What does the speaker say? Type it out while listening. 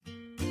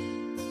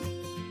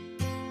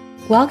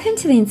Welcome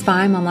to the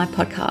Inspire Mom Life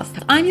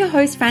podcast. I'm your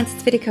host,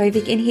 Frances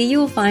Vidakovic, and here you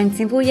will find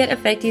simple yet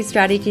effective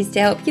strategies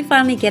to help you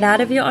finally get out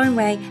of your own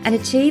way and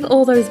achieve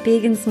all those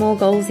big and small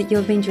goals that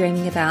you've been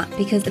dreaming about.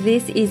 Because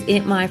this is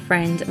it, my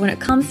friend. When it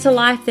comes to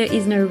life, there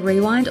is no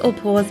rewind or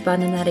pause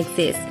button that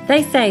exists.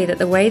 They say that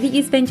the way that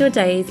you spend your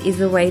days is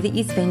the way that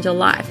you spend your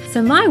life.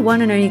 So my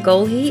one and only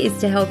goal here is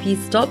to help you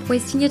stop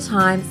wasting your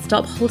time,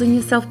 stop holding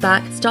yourself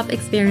back, stop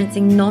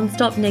experiencing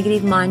non-stop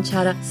negative mind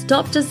chatter,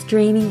 stop just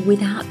dreaming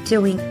without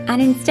doing,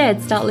 and instead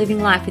start living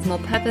life with more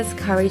purpose,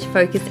 courage,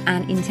 focus,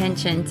 and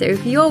intention. So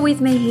if you're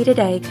with me here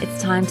today, it's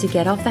time to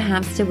get off the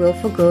hamster wheel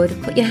for good,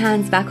 put your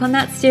hands back on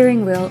that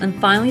steering wheel, and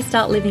finally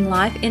start living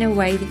life in a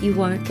way that you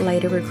won't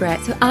later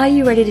regret. So are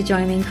you ready to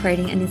join me in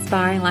creating an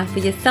inspiring life for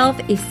yourself?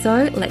 If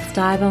so, let's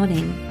dive on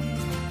in.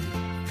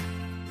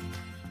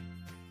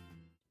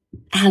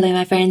 Hello,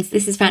 my friends.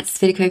 This is Frances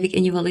Vidakovic,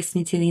 and you are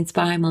listening to the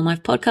Inspiring Mom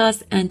Life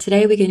podcast. And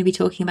today we're going to be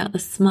talking about the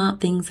smart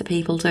things that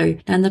people do.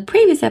 Now, in the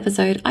previous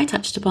episode, I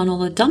touched upon all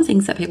the dumb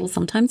things that people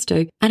sometimes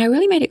do. And I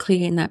really made it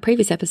clear in that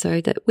previous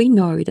episode that we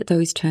know that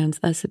those terms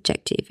are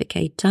subjective.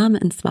 Okay, dumb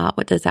and smart,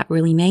 what does that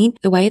really mean?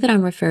 The way that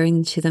I'm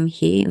referring to them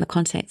here in the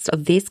context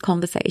of this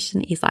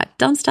conversation is like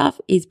dumb stuff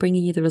is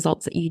bringing you the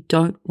results that you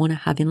don't want to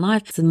have in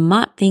life.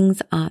 Smart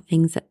things are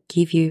things that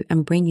give you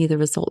and bring you the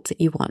results that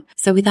you want.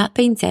 So with that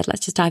being said,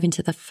 let's just dive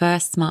into the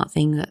first smart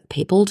thing that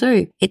people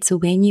do. It's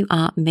when you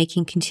are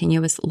making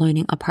continuous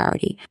learning a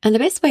priority. And the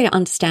best way to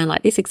understand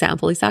like this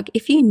example is like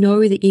if you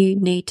know that you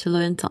need to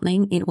learn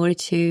something in order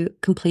to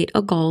complete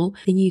a goal,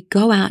 then you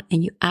go out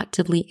and you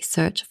actively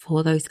search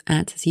for those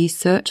answers. You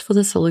search for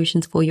the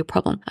solutions for your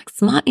problem. Like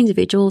smart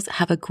individuals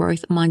have a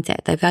growth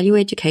mindset. They value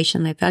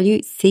education, they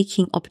value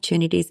seeking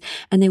opportunities,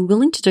 and they're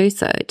willing to do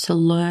so to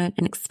learn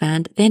and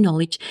expand their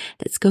knowledge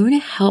that's going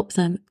to help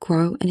them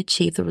grow and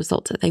achieve the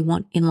results that they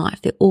want in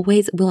life. They're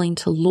always willing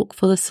to look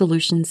for the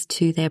solutions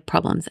to their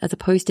problems as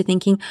opposed to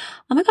thinking,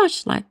 oh my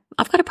gosh, like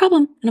I've got a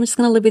problem and I'm just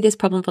going to live with this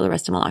problem for the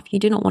rest of my life. You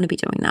do not want to be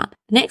doing that.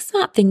 The next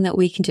smart thing that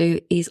we can do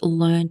is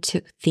learn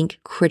to think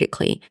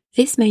critically.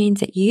 This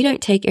means that you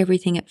don't take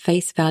everything at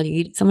face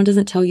value. Someone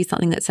doesn't tell you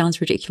something that sounds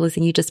ridiculous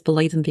and you just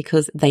believe them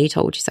because they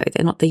told you so.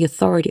 They're not the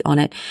authority on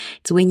it.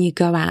 It's when you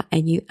go out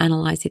and you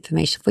analyze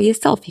information for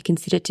yourself, you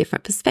consider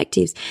different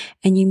perspectives,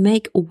 and you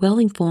make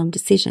well-informed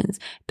decisions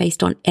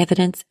based on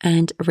evidence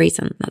and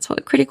reason. That's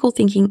what critical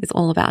thinking is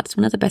all about. It's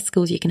one of the best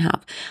skills you can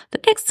have. The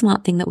next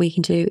smart thing that we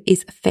can do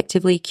is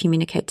effectively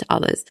communicate to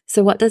others.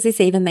 So what does this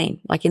even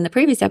mean? Like in the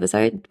previous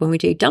episode, when we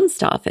do dumb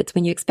stuff, it's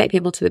when you expect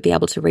people to be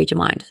able to read your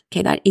mind.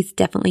 Okay, that is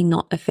definitely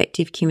not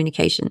effective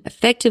communication.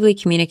 Effectively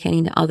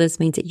communicating to others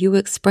means that you are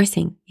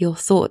expressing your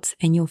thoughts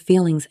and your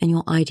feelings and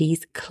your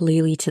ideas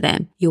clearly to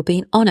them. You're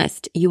being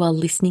honest. You are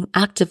listening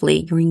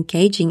actively. You're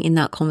engaging in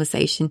that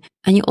conversation.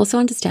 And you also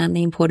understand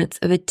the importance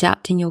of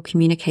adapting your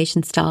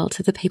communication style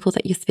to the people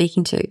that you're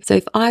speaking to. So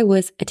if I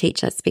was a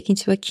teacher speaking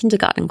to a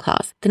kindergarten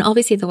class, then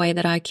obviously the way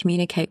that I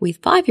communicate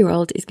with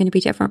 5-year-olds is going to be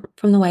different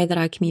from the way that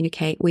I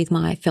communicate with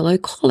my fellow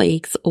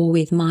colleagues or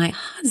with my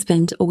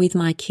husband or with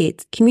my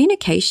kids.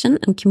 Communication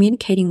and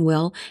communicating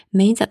well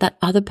means that that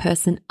other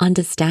person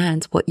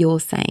understands what you're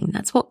saying.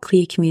 That's what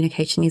clear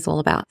communication is all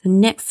about. The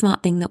next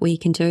smart thing that we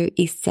can do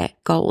is set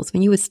goals.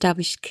 When you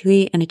establish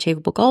clear and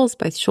achievable goals,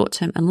 both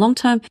short-term and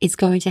long-term, it's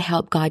going to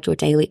help guide your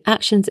daily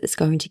actions. It's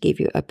going to give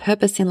you a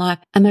purpose in life.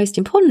 And most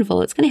important of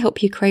all, it's going to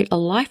help you create a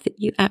life that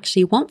you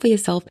actually want for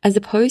yourself, as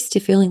opposed to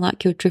feeling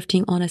like you're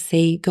drifting on a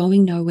sea,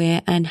 going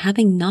nowhere and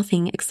having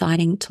nothing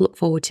exciting to look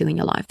forward to in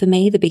your life. For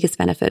me, the biggest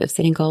benefit of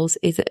setting goals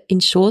is it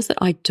ensures that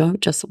I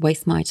don't just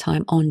waste my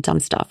time on dumb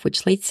stuff,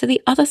 which leads to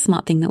the other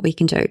smart thing that we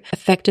can do,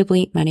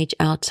 effectively manage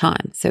our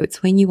time. So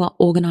it's when you are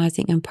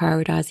organizing and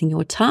prioritizing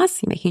your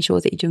tasks, you're making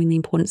sure that you're doing the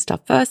important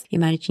stuff first, you're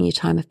managing your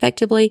time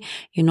effectively,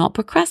 you're not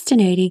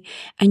procrastinating,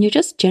 and you're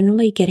just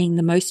generally getting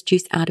the most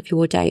juice out of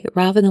your day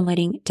rather than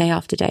letting day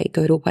after day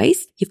go to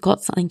waste. You've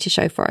got something to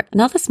show for it.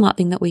 Another smart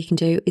thing that we can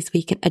do is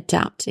we can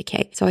adapt.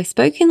 Okay. So I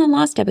spoke in the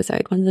last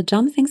episode, one of the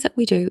dumb things that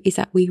we do is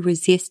that we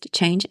resist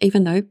change,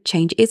 even though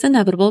change is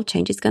inevitable,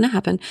 change is going to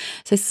happen.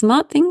 So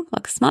smart thing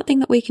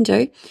that we can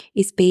do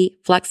is be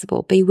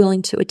flexible, be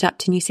willing to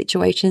adapt to new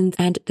situations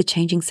and the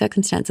changing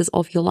circumstances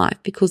of your life,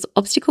 because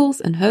obstacles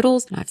and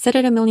hurdles, and I've said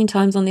it a million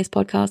times on this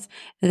podcast,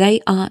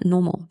 they are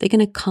normal. They're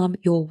going to come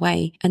your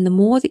way. And the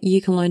more that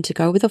you can learn to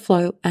go with the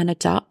flow and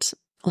adapt,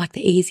 like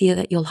the easier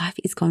that your life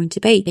is going to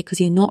be,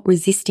 because you're not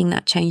resisting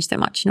that change so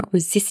much. You're not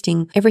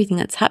resisting everything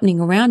that's happening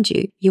around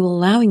you. You're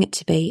allowing it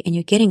to be, and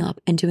you're getting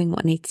up and doing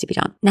what needs to be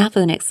done. Now for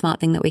the next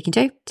smart thing that we can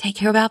do, take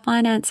care of our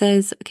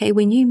finances. Okay.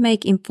 When you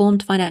make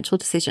informed financial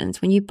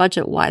decisions, when you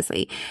budget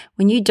wisely,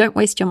 when you don't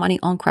waste your money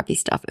on crappy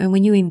stuff, and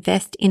when you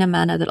invest in a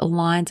manner that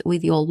aligns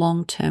with your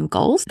long-term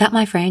goals, that,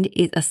 my friend,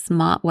 is a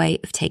smart way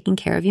of taking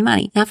care of your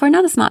money. Now for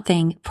another smart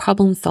thing,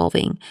 problem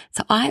solving.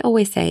 So I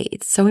always say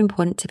it's so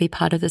important to be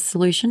part of the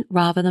solution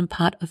rather rather than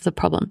part of the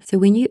problem. So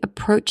when you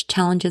approach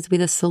challenges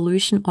with a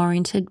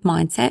solution-oriented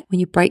mindset, when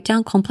you break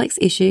down complex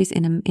issues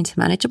into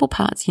manageable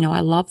parts, I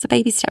love the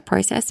baby step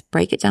process,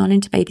 break it down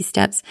into baby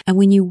steps. And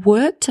when you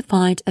work to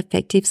find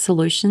effective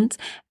solutions,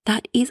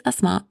 that is a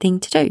smart thing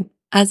to do,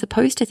 as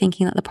opposed to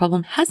thinking that the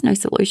problem has no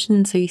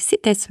solution. So you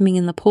sit there swimming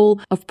in the pool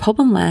of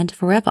problem land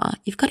forever.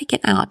 You've got to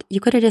get out.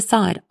 You've got to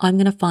decide, I'm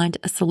going to find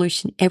a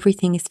solution.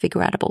 Everything is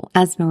figureoutable,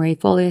 as Marie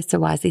Forleo so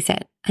wisely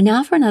said. And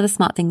now for another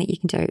smart thing that you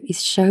can do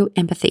is show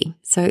empathy.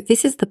 So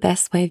this is the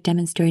best way of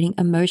demonstrating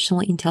emotional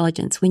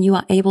intelligence, when you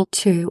are able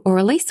to, or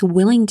at least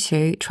willing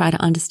to, try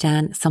to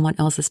understand someone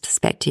else's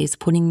perspectives,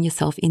 putting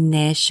yourself in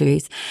their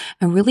shoes,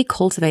 and really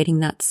cultivating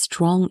that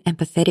strong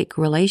empathetic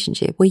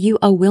relationship where you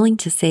are willing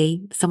to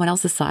see someone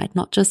else's side,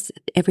 not just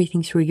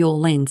everything through your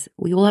lens.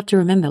 We all have to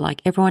remember,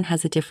 everyone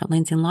has a different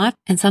lens in life.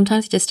 And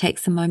sometimes it just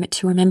takes a moment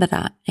to remember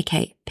that,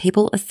 okay,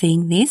 people are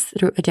seeing this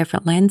through a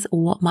different lens.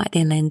 What might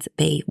their lens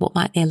be? What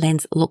might their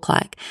lens look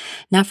like?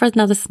 Now, for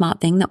another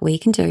smart thing that we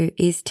can do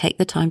is take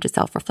the time to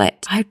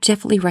self-reflect. I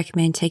definitely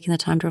recommend taking the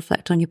time to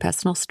reflect on your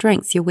personal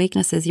strengths, your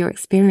weaknesses, your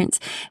experience.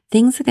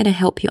 Things are going to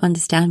help you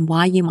understand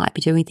why you might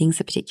be doing things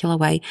a particular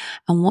way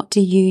and what do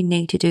you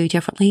need to do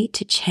differently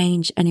to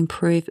change and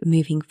improve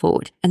moving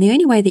forward. And the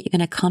only way that you're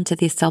going to come to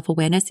this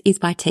self-awareness is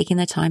by taking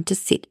the time to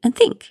sit and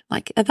think,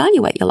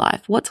 evaluate your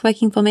life. What's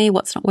working for me?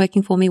 What's not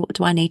working for me? What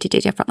do I need to do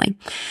differently?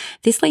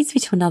 This leads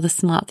me to another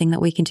smart thing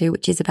that we can do,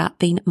 which is about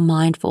being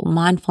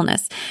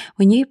mindfulness.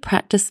 When you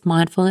practice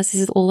mindfulness,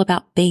 this is all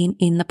about being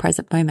in the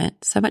present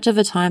moment. So much of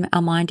the time,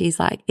 our mind is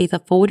either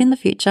forward in the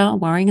future,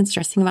 worrying and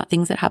stressing about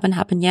things that haven't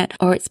happened yet,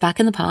 or it's back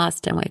in the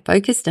past and we're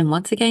focused and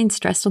once again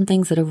stressed on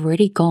things that have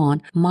already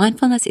gone.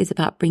 Mindfulness is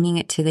about bringing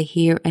it to the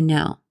here and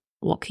now.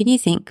 What can you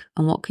think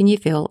and what can you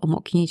feel and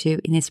what can you do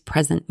in this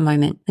present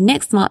moment? The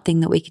next smart thing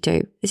that we could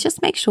do is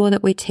just make sure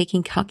that we're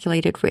taking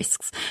calculated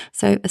risks.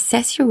 So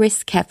assess your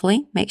risks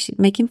carefully,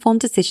 make informed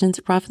decisions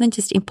rather than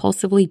just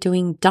impulsively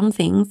doing dumb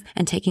things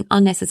and taking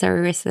unnecessary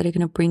risks that are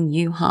going to bring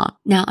you harm.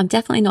 Now, I'm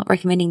definitely not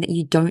recommending that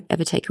you don't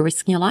ever take a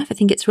risk in your life. I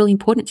think it's really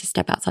important to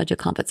step outside your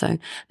comfort zone,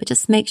 but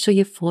just make sure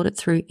you've thought it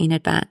through in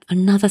advance.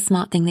 Another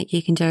smart thing that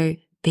you can do,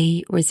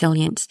 be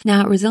resilient.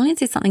 Now,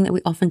 resilience is something that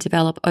we often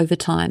develop over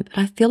time, but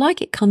I feel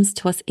like it comes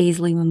to us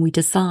easily when we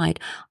decide,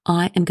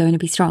 I am going to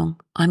be strong.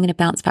 I'm going to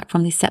bounce back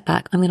from this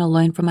setback. I'm going to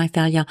learn from my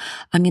failure.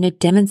 I'm going to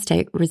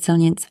demonstrate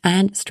resilience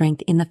and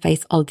strength in the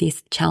face of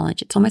this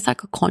challenge. It's almost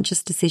like a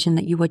conscious decision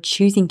that you are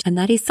choosing, and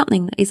that is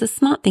something that is a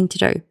smart thing to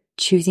do.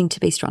 Choosing to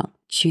be strong,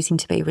 choosing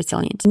to be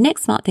resilient. The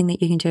next smart thing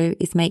that you can do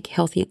is make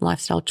healthy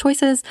lifestyle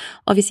choices.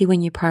 Obviously,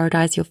 when you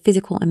prioritize your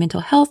physical and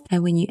mental health,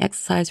 and when you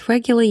exercise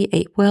regularly, you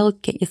eat well,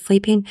 get your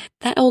sleep in,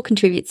 that all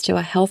contributes to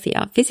a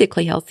healthier,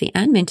 physically healthy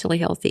and mentally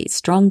healthy,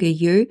 stronger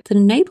you that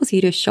enables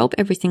you to show up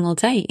every single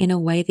day in a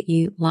way that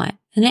you like.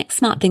 The next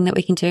smart thing that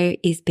we can do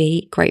is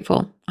be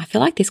grateful. I feel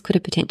like this could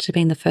have potentially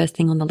been the first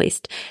thing on the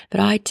list,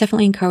 but I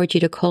definitely encourage you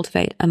to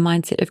cultivate a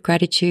mindset of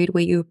gratitude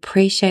where you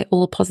appreciate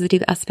all the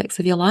positive aspects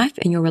of your life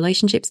and your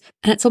relationships.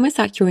 And it's almost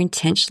like you're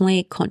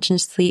intentionally,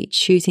 consciously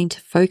choosing to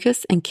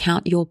focus and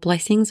count your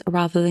blessings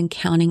rather than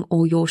counting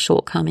all your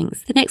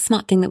shortcomings. The next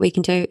smart thing that we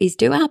can do is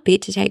do our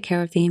bit to take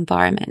care of the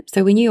environment.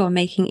 So when you are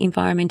making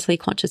environmentally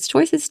conscious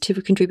choices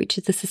to contribute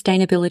to the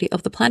sustainability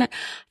of the planet,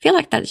 I feel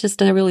like that's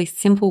just a really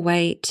simple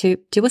way to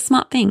do a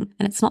smart thing.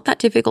 And it's not that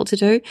difficult to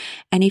do.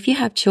 And if you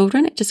have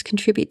children, it just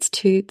contributes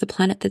to the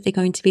planet that they're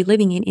going to be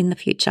living in the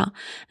future.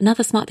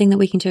 Another smart thing that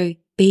we can do,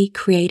 be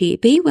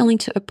creative. Be willing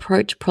to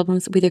approach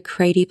problems with a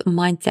creative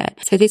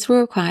mindset. So this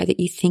will require that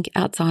you think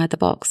outside the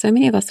box. So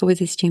many of us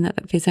always assume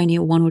that there's only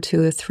one or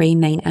two or three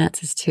main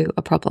answers to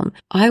a problem.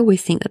 I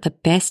always think that the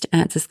best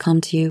answers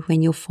come to you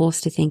when you're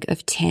forced to think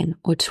of 10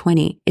 or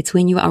 20. It's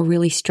when you are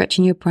really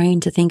stretching your brain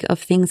to think of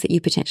things that you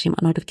potentially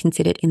might not have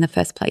considered in the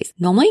first place.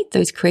 Normally,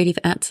 those creative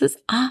answers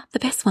are the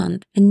best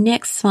one. The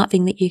next smart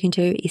thing that you can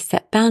do is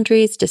set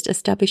boundaries. Just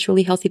establish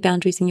really healthy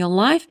boundaries in your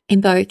life, in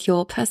both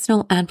your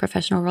personal and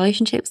professional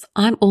relationships.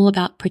 I'm all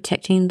about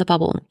protecting the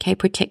bubble, okay?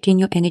 Protecting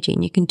your energy.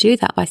 And you can do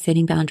that by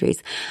setting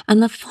boundaries.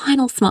 And the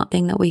final smart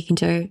thing that we can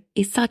do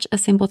is such a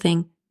simple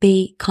thing.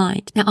 Be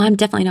kind. Now, I'm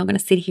definitely not going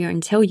to sit here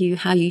and tell you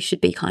how you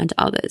should be kind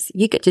to others.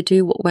 You get to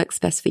do what works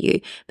best for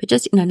you. But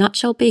just in a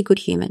nutshell, be a good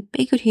human.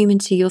 Be a good human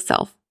to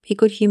yourself. Be a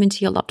good human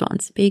to your loved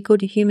ones. Be a good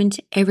human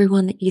to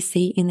everyone that you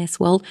see in this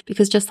world,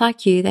 because just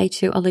like you, they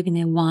too are living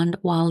their one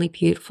wildly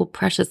beautiful,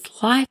 precious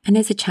life. And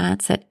there's a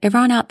chance that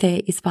everyone out there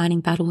is fighting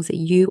battles that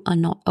you are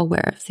not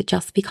aware of. So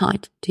just be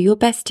kind. Do your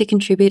best to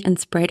contribute and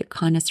spread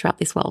kindness throughout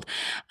this world.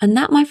 And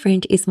that, my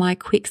friend, is my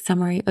quick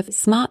summary of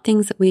smart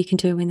things that we can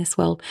do in this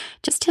world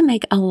just to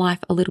make our life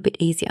a little bit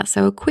easier.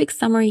 So a quick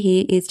summary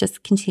here is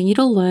just continue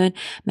to learn,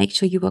 make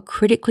sure you are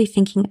critically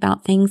thinking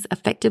about things,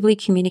 effectively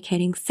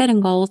communicating,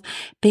 setting goals,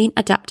 being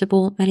adaptable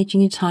adaptable,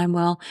 managing your time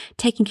well,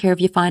 taking care of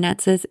your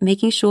finances,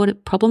 making sure to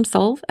problem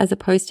solve as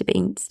opposed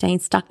to staying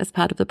stuck as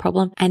part of the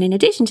problem. And in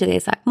addition to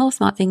this, like more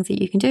smart things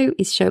that you can do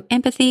is show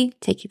empathy,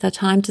 take the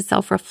time to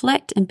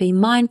self-reflect and be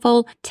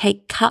mindful,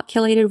 take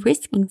calculated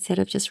risk instead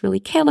of just really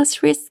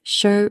careless risk,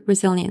 show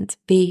resilience,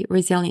 be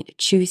resilient,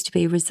 choose to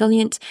be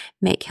resilient,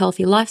 make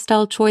healthy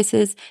lifestyle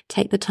choices,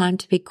 take the time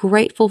to be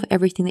grateful for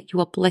everything that you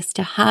are blessed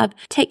to have,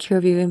 take care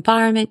of your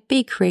environment,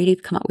 be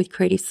creative, come up with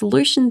creative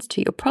solutions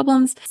to your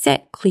problems,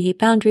 set clear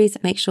boundaries,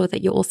 make sure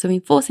that you're also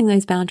enforcing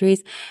those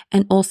boundaries,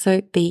 and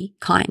also be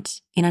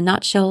kind. In a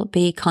nutshell,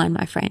 be kind,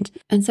 my friend.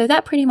 And so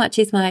that pretty much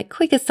is my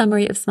quickest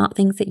summary of smart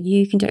things that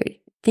you can do.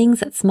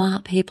 Things that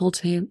smart people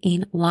do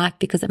in life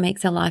because it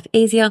makes their life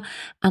easier.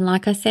 And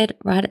like I said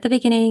right at the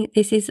beginning,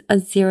 this is a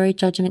zero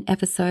judgment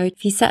episode.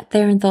 If you sat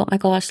there and thought, my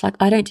gosh, like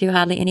I don't do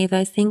hardly any of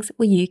those things,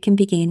 well, you can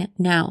begin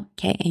now.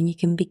 Okay. And you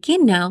can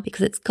begin now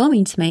because it's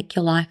going to make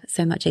your life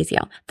so much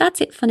easier.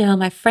 That's it for now,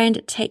 my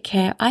friend. Take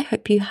care. I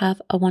hope you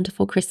have a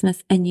wonderful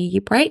Christmas and New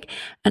Year break,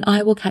 and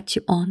I will catch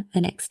you on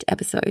the next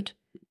episode.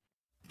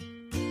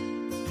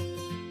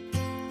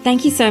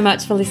 Thank you so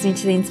much for listening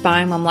to the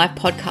Inspiring Mom Life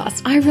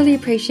podcast. I really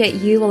appreciate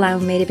you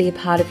allowing me to be a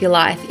part of your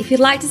life. If you'd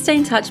like to stay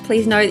in touch,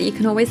 please know that you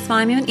can always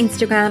find me on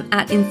Instagram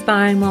at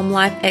Inspiring Mom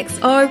Life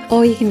XO,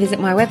 or you can visit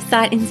my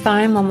website,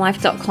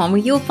 inspiringmomlife.com,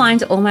 where you'll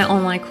find all my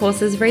online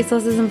courses,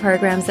 resources, and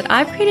programs that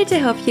I've created to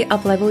help you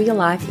up-level your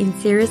life in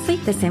seriously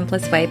the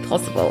simplest way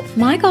possible.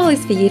 My goal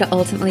is for you to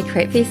ultimately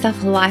create for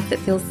yourself a life that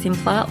feels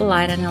simpler,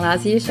 lighter, and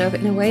allows you to show up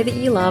in a way that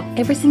you love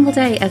every single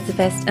day as the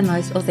best and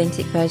most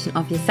authentic version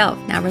of yourself.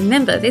 Now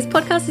remember, this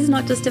podcast is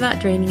not just about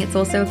dreaming, it's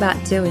also about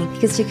doing,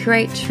 because to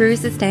create true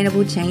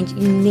sustainable change,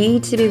 you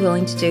need to be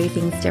willing to do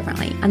things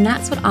differently. And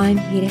that's what I'm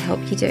here to help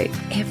you do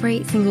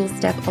every single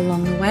step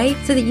along the way,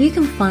 so that you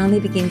can finally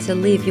begin to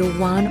live your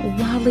one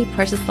wildly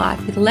precious life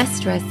with less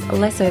stress,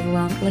 less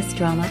overwhelm, less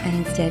drama,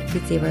 and instead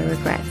with zero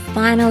regrets.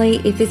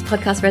 Finally, if this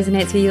podcast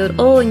resonates with you at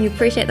all and you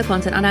appreciate the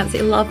content, I'd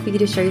absolutely love for you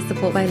to show your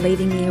support by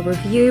leaving me a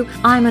review.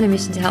 I'm on a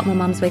mission to help more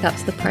mums wake up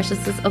to the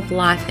preciousness of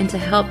life and to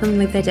help them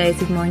live their days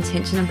with more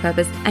intention and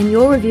purpose. And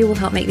your review will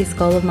help make this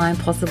goal of mine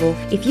possible.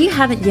 If you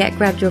haven't yet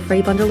grabbed your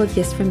free bundle of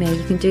gifts from me,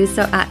 you can do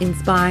so at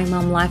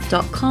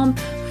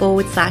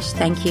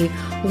inspiringmomlife.com/thank you.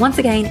 Once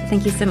again,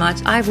 thank you so much.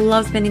 I've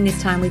loved spending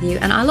this time with you,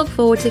 and I look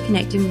forward to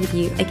connecting with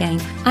you again.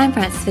 I'm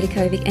Frances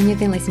Vidakovic, and you've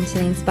been listening to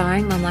the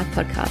Inspiring Mom Life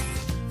podcast.